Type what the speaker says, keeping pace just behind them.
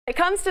It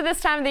comes to this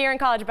time of the year in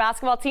college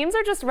basketball, teams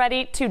are just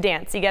ready to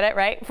dance. You get it,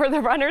 right? For the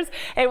runners,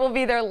 it will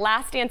be their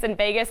last dance in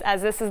Vegas,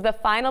 as this is the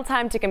final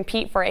time to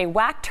compete for a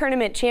WAC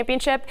Tournament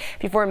championship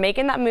before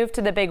making that move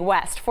to the Big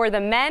West. For the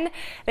men,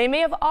 they may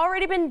have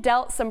already been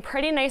dealt some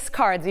pretty nice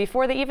cards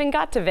before they even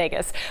got to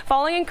Vegas.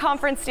 Falling in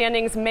conference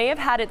standings may have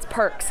had its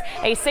perks.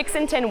 A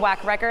 6-10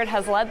 WAC record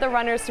has led the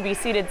runners to be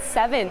seeded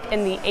 7th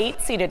in the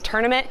 8-seeded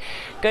tournament.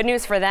 Good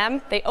news for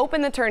them, they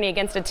open the tourney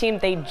against a team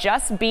they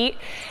just beat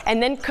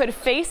and then could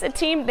face a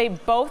team they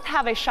both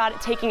have a shot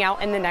at taking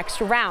out in the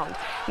next round.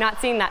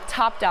 Not seeing that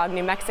top dog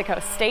New Mexico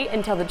State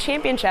until the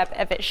championship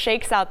if it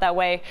shakes out that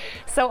way.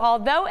 So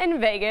although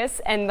in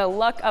Vegas and the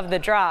luck of the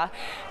draw,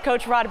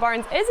 Coach Rod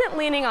Barnes isn't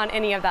leaning on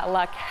any of that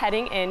luck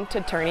heading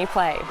into tourney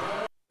play.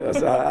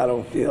 I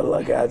don't feel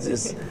like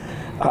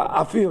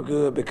I feel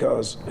good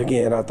because,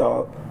 again, I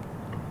thought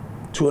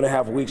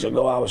 2.5 weeks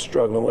ago I was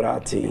struggling with our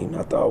team.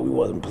 I thought we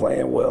wasn't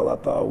playing well. I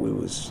thought we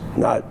was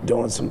not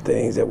doing some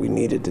things that we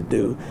needed to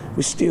do.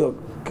 We still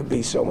could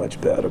be so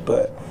much better,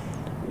 but,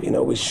 you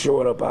know, we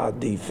shored up our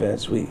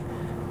defense. We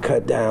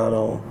cut down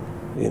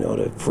on, you know,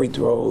 the free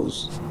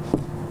throws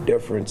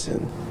difference,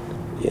 and,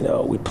 you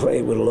know, we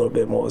played with a little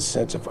bit more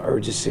sense of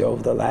urgency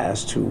over the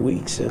last 2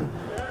 weeks. And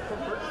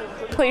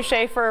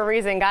cliche for a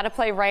reason, got to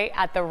play right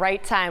at the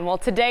right time. Well,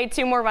 today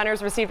 2 more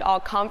runners received all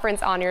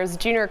conference honors.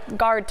 Junior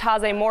guard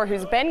Taze Moore,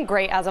 who's been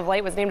great as of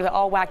late, was named to the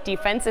all-WAC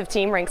defensive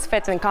team, ranks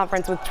 5th in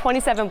conference with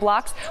 27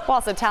 blocks, while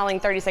also tallying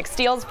 36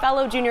 steals.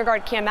 Fellow junior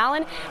guard Cam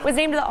Allen was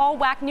named to the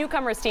all-WAC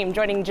newcomers team,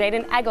 joining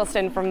Jaden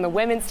Eggleston from the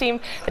women's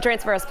team. The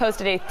transfer has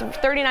posted a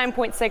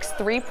 39.6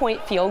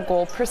 three-point field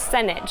goal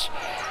percentage.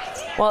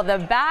 Well, the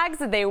bags,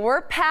 they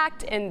were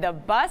packed and the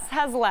bus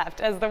has left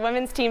as the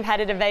women's team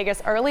headed to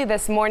Vegas early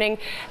this morning.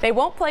 They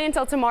won't play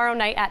until tomorrow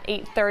night at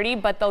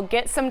 8:30, but they'll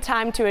get some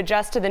time to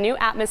adjust to the new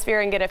atmosphere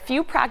and get a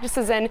few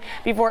practices in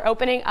before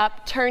opening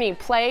up tourney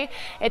play.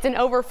 It's an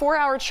over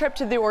 4-hour trip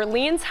to the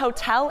Orleans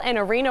Hotel and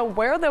Arena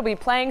where they'll be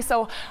playing,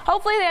 so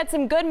hopefully they had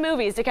some good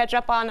movies to catch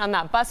up on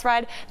that bus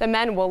ride. The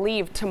men will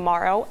leave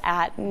tomorrow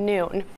at noon.